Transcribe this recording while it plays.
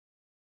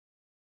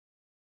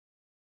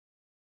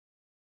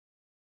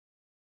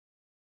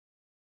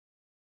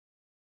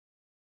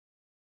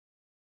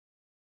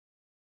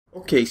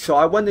Okay, so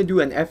I want to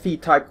do an FE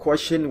type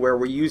question where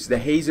we use the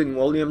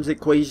Hazen-Williams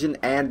equation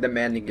and the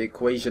Manning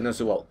equation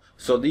as well.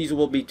 So these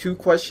will be two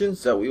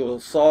questions that we will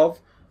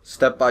solve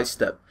step by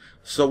step.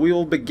 So we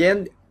will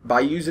begin by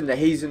using the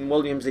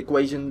Hazen-Williams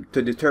equation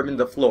to determine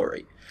the flow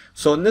rate.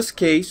 So in this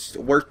case,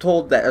 we're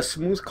told that a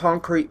smooth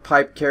concrete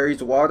pipe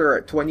carries water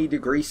at 20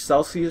 degrees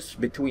Celsius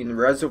between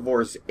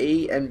reservoirs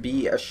A and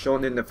B as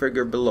shown in the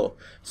figure below.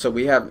 So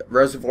we have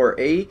reservoir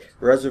A,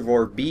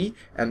 reservoir B,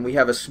 and we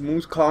have a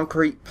smooth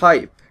concrete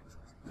pipe.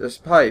 This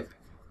pipe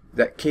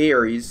that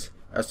carries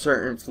a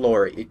certain flow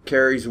rate. It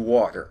carries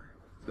water.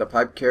 The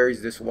pipe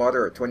carries this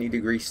water at 20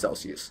 degrees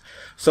Celsius.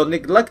 So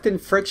neglecting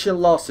friction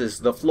losses,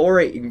 the flow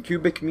rate in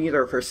cubic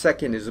meter per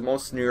second is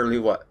most nearly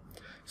what?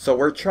 So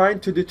we're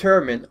trying to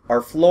determine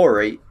our flow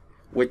rate,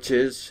 which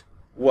is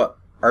what?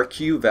 Our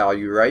Q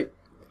value, right?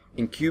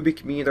 In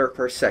cubic meter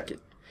per second.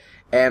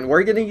 And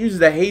we're going to use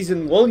the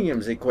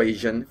Hazen-Williams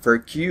equation for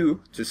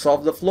Q to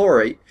solve the flow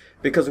rate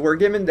because we're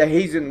given the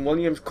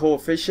Hazen-Williams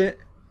coefficient,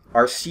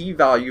 our C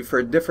value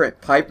for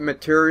different pipe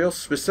materials,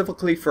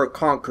 specifically for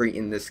concrete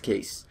in this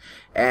case.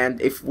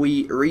 And if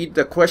we read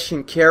the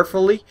question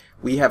carefully,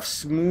 we have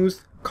smooth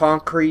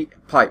concrete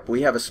pipe.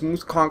 We have a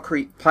smooth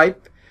concrete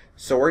pipe,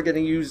 so we're going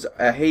to use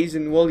a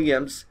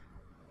Hazen-Williams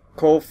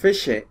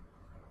coefficient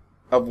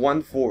of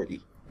 140.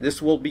 This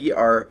will be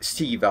our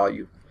C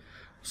value.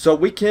 So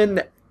we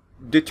can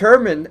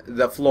determine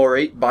the flow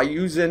rate by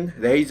using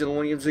the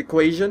Hazen-Williams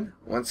equation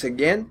once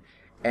again.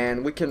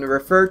 And we can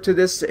refer to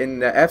this in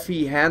the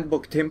FE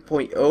Handbook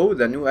 10.0,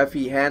 the new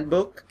FE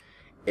Handbook.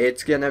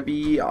 It's going to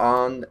be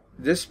on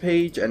this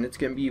page, and it's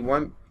going to be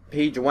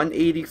page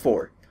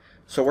 184.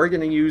 So we're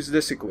going to use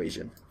this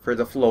equation for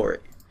the flow rate.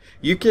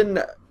 You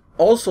can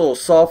also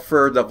solve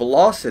for the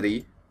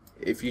velocity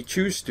if you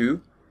choose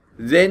to.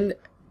 Then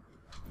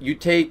you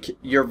take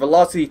your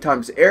velocity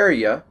times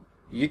area.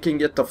 You can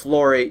get the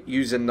flow rate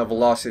using the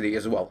velocity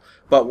as well.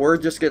 But we're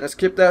just going to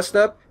skip that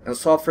step and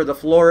solve for the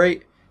flow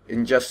rate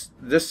in just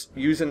this,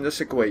 using this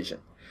equation.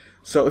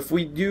 So if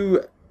we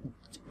do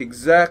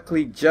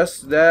exactly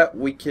just that,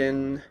 we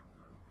can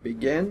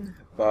begin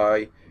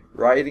by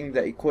writing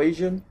the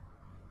equation.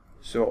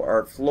 So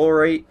our flow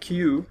rate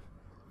Q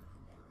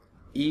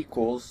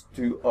equals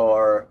to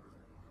our,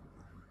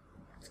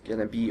 it's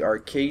gonna be our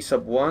K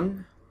sub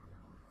 1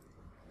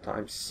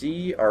 times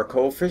C. Our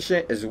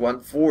coefficient is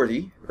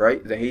 140,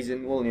 right? The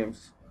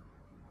Hazen-Williams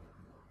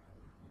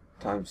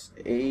times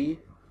A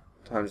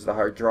times the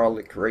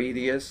hydraulic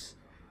radius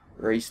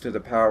raised to the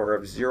power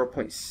of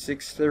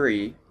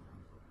 0.63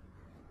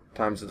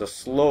 times the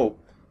slope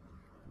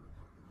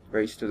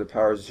raised to the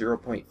power of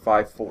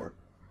 0.54.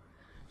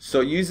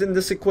 So using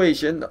this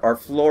equation, our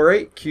flow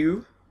rate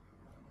Q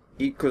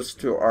equals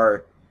to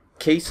our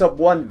K sub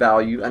 1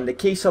 value, and the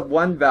K sub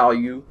 1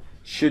 value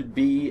should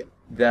be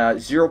the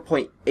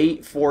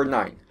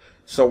 0.849.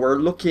 So we're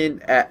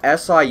looking at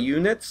SI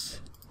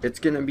units. It's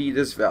going to be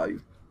this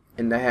value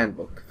in the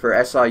handbook for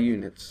SI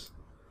units.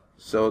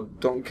 So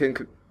don't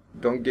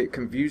get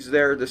confused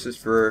there. This is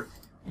for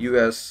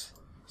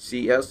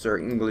USCS or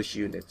English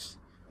units.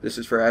 This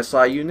is for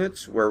SI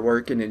units. We're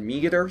working in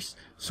meters,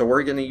 so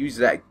we're going to use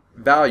that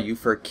value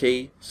for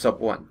K sub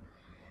 1.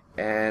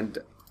 And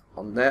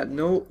on that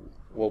note,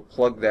 we'll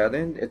plug that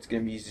in. It's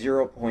going to be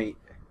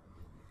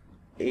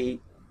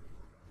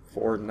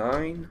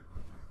 0.849.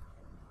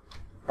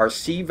 Our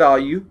C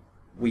value,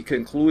 we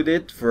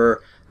concluded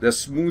for the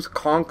smooth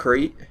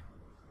concrete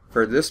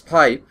for this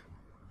pipe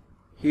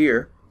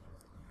here,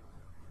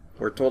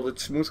 we're told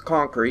it's smooth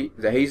concrete.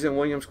 The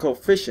Hazen-Williams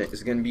coefficient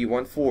is going to be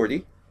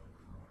 140.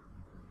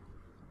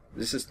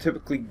 This is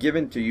typically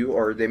given to you,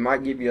 or they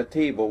might give you a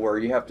table where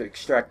you have to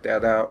extract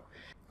that out.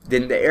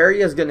 Then the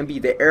area is going to be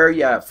the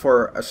area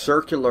for a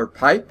circular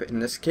pipe in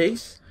this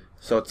case.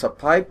 So it's a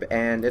pipe,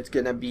 and it's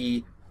going to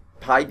be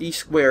pi d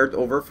squared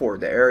over 4,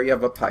 the area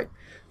of a pipe.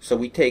 So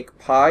we take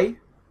pi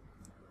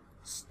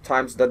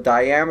times the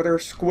diameter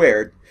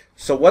squared.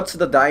 So what's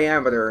the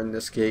diameter in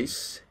this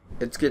case?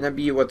 It's going to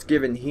be what's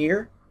given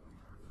here.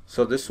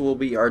 So this will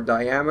be our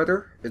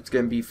diameter. It's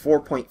going to be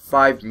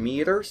 4.5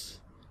 meters.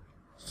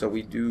 So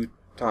we do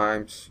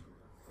times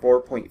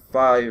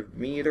 4.5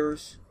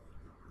 meters.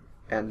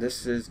 And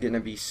this is going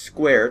to be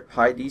squared,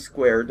 pi d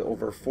squared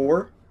over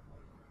 4.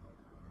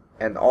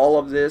 And all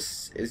of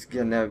this is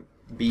going to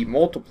be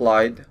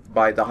multiplied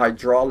by the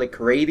hydraulic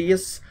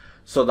radius.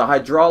 So the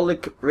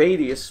hydraulic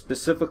radius,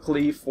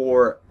 specifically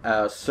for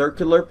a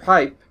circular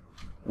pipe,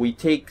 we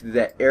take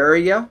the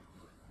area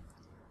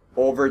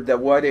over the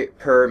wetted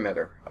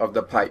perimeter of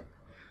the pipe.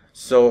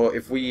 So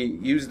if we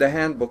use the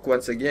handbook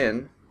once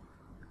again,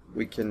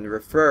 we can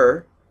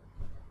refer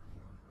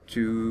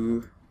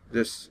to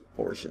this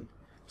portion.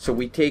 So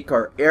we take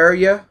our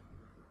area,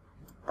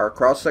 our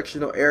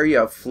cross-sectional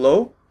area of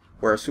flow.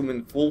 We're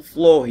assuming full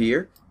flow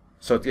here.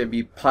 So it's going to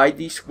be pi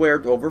d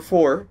squared over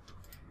 4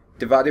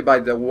 divided by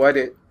the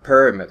wetted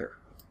perimeter,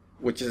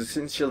 which is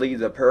essentially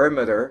the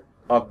perimeter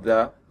of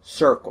the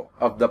circle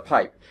of the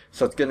pipe.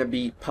 So it's going to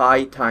be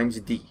pi times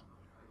d.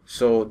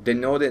 So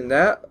denoting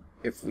that,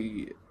 if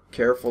we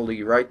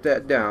carefully write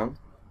that down,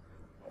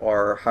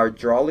 our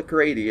hydraulic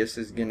radius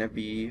is going to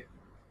be,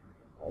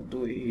 I'll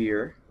do it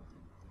here,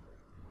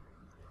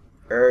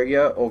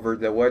 area over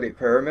the wetted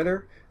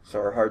perimeter. So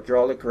our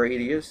hydraulic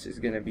radius is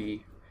going to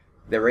be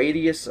the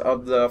radius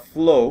of the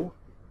flow,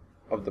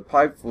 of the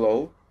pipe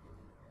flow.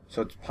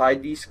 So it's pi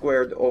d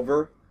squared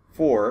over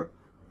 4,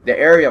 the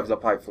area of the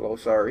pipe flow,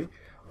 sorry,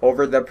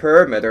 over the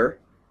perimeter,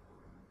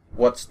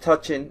 what's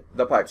touching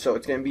the pipe. So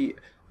it's going to be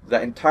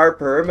the entire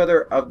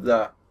perimeter of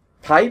the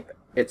pipe.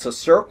 It's a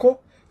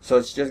circle, so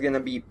it's just going to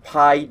be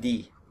pi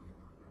d,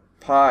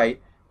 pi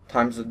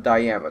times the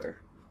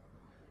diameter.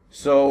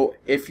 So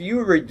if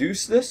you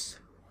reduce this,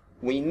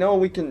 we know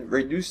we can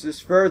reduce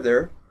this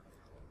further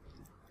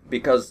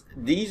because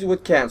these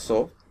would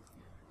cancel.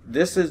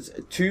 This is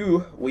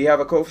 2, we have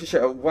a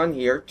coefficient of 1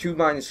 here. 2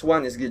 minus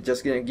 1 is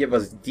just going to give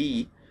us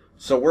d.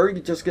 So we're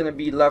just going to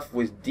be left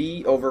with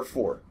d over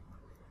 4.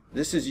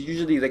 This is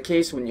usually the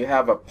case when you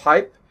have a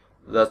pipe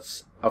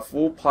that's a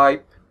full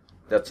pipe,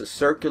 that's a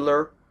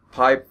circular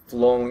pipe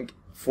flowing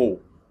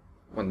full.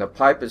 When the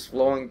pipe is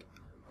flowing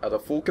at a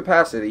full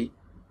capacity,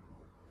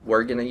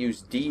 we're going to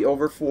use d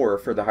over 4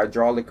 for the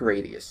hydraulic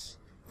radius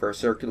for a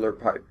circular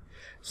pipe.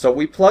 So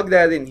we plug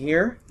that in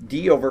here,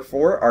 d over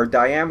 4, our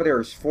diameter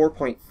is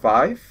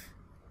 4.5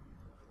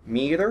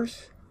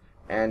 meters,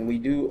 and we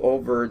do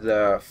over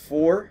the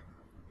 4,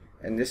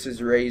 and this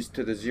is raised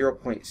to the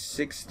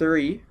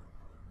 0.63,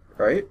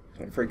 right?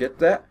 Don't forget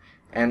that.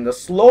 And the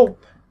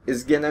slope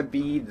is going to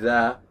be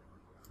the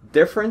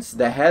difference,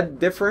 the head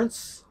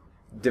difference,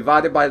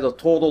 divided by the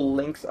total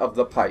length of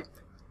the pipe.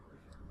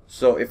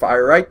 So if I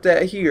write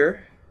that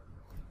here,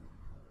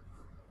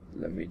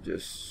 let me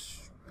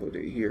just put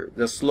it here.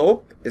 The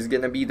slope is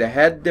going to be the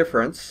head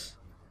difference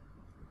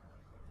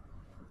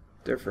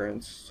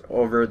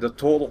over the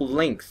total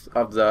length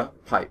of the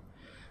pipe.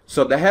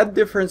 So the head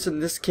difference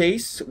in this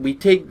case, we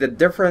take the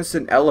difference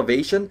in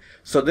elevation.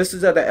 So this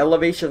is at an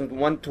elevation of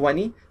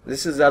 120.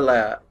 This is at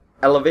an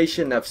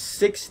elevation of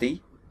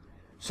 60.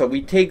 So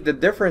we take the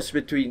difference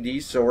between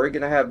these. So we're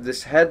going to have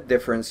this head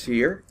difference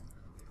here.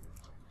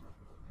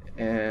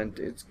 And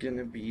it's going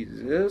to be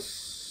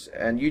this.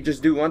 And you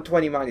just do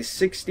 120 minus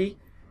 60.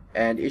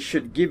 And it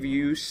should give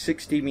you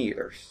 60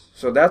 meters.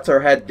 So that's our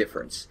head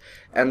difference.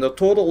 And the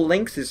total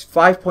length is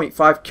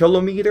 5.5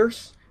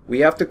 kilometers. We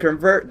have to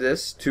convert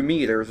this to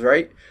meters,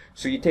 right?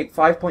 So you take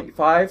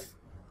 5.5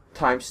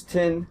 times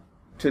 10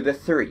 to the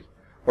 3.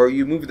 Or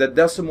you move the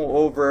decimal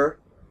over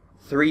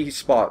 3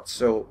 spots.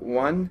 So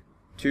 1,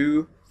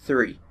 2,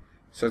 3.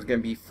 So it's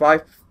going to be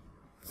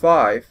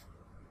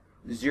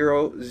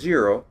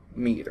 5,500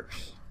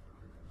 meters.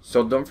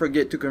 So don't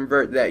forget to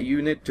convert that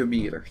unit to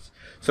meters.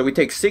 So we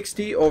take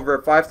 60 over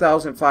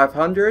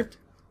 5,500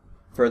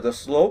 for the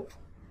slope.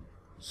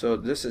 So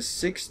this is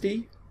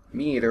 60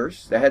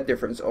 meters, the head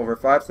difference, over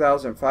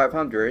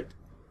 5,500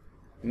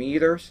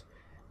 meters.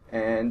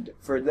 And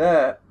for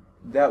that,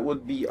 that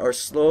would be our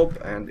slope.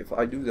 And if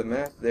I do the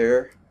math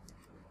there,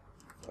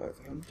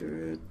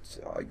 500,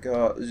 I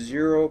got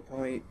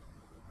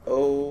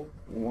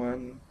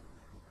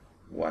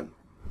 0.011.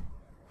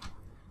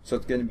 So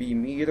it's going to be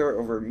meter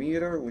over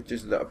meter, which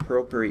is the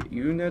appropriate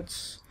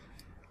units.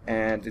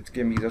 And it's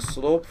going to be the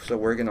slope, so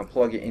we're going to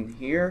plug it in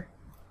here.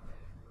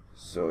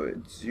 So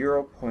it's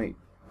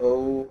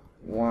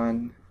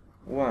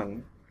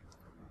 0.011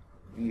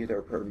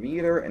 meter per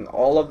meter, and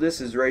all of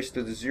this is raised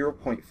to the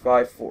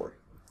 0.54.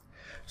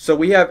 So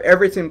we have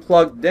everything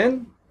plugged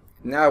in.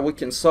 Now we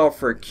can solve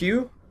for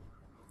Q,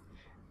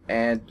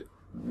 and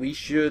we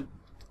should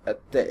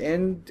at the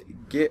end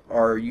get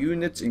our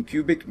units in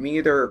cubic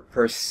meter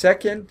per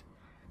second.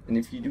 And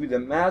if you do the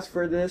math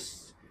for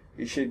this,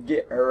 you should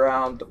get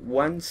around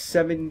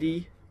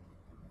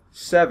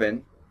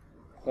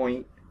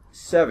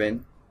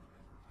 177.7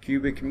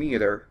 cubic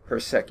meter per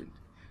second.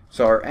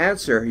 So our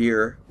answer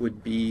here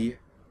would be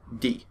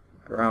D,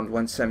 around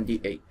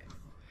 178.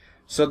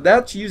 So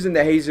that's using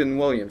the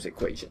Hazen-Williams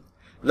equation.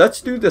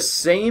 Let's do the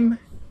same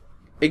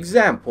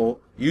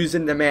example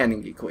using the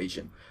Manning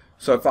equation.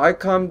 So if I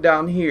come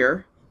down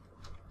here,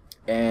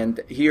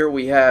 and here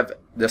we have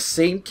the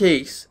same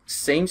case,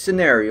 same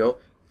scenario,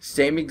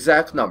 same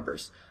exact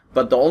numbers.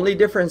 But the only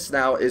difference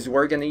now is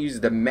we're going to use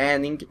the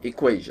Manning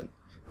equation.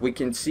 We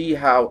can see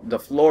how the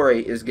flow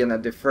rate is going to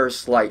differ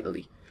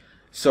slightly.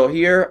 So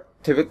here,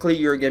 typically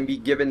you're going to be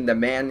given the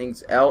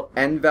Manning's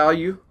N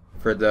value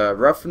for the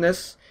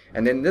roughness.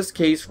 And in this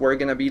case, we're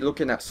going to be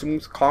looking at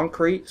smooth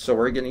concrete. So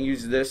we're going to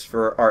use this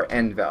for our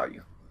N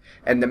value.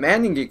 And the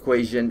Manning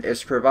equation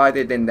is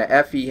provided in the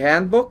FE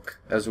handbook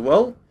as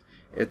well.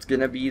 It's going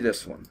to be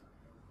this one.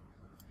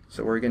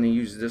 So we're going to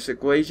use this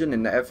equation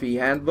in the FE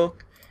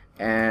handbook.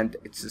 And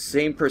it's the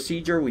same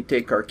procedure. We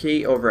take our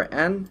K over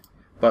N,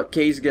 but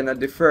K is going to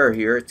differ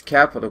here. It's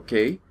capital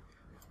K.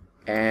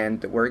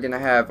 And we're going to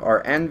have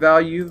our N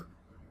value,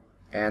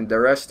 and the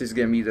rest is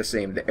going to be the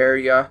same. The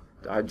area,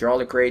 the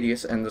hydraulic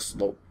radius, and the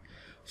slope.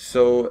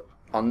 So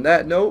on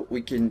that note,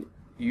 we can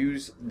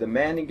use the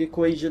Manning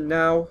equation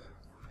now.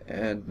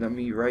 And let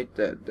me write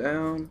that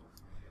down.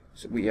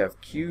 So we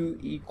have Q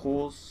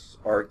equals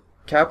our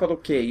capital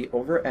K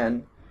over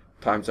N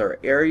times our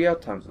area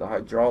times the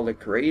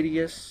hydraulic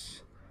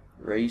radius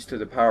raised to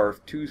the power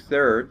of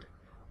 2/3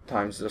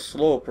 times the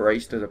slope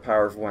raised to the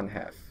power of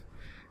 1/2.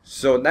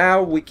 So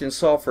now we can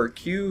solve for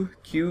Q.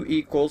 Q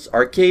equals,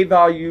 our K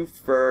value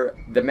for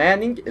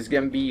demanding is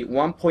going to be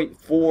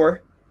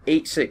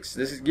 1.486.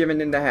 This is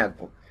given in the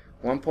handbook.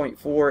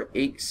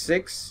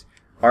 1.486.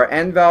 Our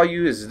N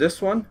value is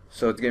this one,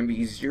 so it's going to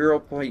be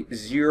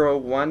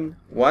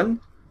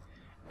 0.011.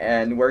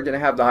 And we're going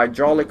to have the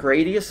hydraulic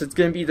radius. It's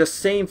going to be the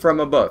same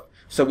from above.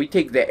 So we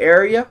take the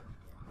area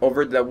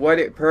over the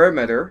wetted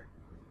perimeter.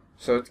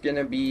 So it's going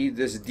to be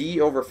this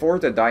D over 4,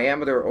 the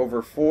diameter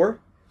over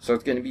 4. So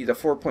it's going to be the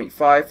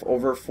 4.5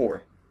 over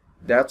 4.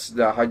 That's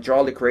the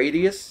hydraulic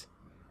radius.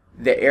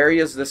 The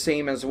area is the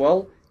same as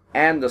well,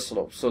 and the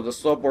slope. So the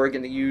slope, we're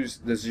going to use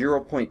the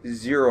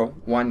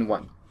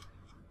 0.011.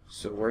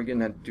 So we're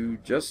going to do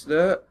just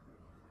that.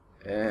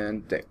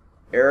 And the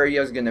area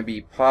is going to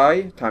be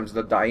pi times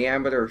the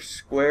diameter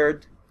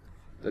squared.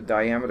 The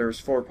diameter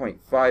is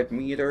 4.5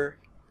 meter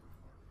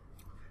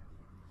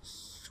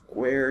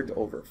squared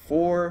over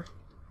 4.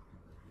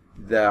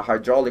 The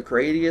hydraulic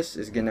radius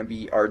is going to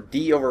be our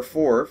D over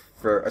 4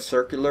 for a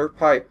circular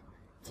pipe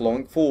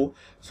flowing full.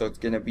 So it's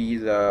going to be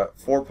the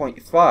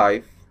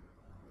 4.5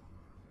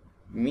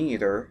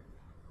 meter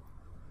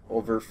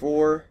over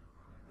 4.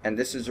 And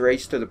this is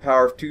raised to the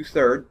power of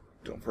 2/3.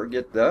 Don't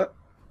forget that.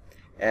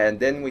 And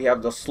then we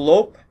have the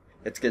slope.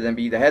 It's going to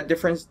be the head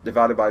difference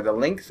divided by the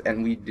length.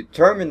 And we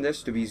determine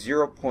this to be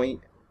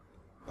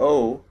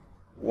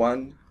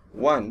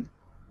 0.011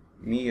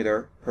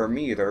 meter per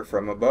meter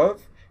from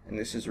above. And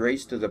this is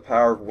raised to the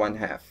power of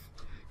 1/2.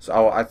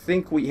 So I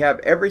think we have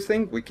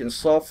everything. We can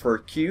solve for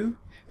Q,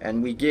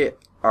 and we get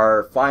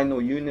our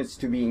final units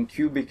to be in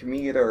cubic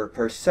meter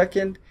per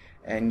second,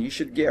 and you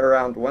should get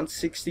around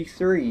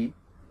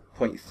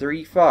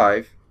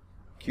 163.35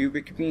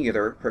 cubic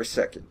meter per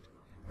second.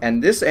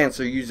 And this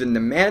answer using the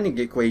Manning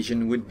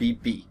equation would be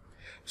B.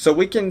 So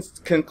we can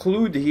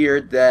conclude here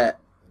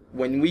that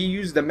when we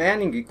use the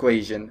Manning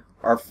equation,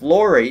 our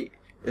flow rate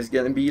is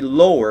going to be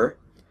lower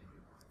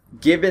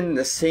given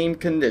the same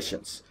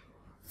conditions.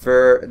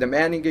 For the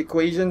Manning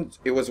equation,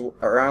 it was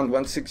around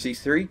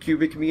 163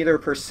 cubic meter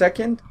per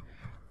second.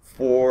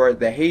 For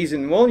the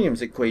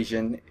Hazen-Williams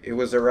equation, it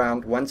was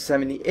around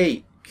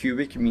 178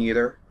 cubic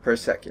meter per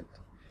second.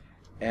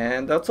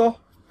 And that's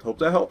all. Hope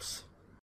that helps.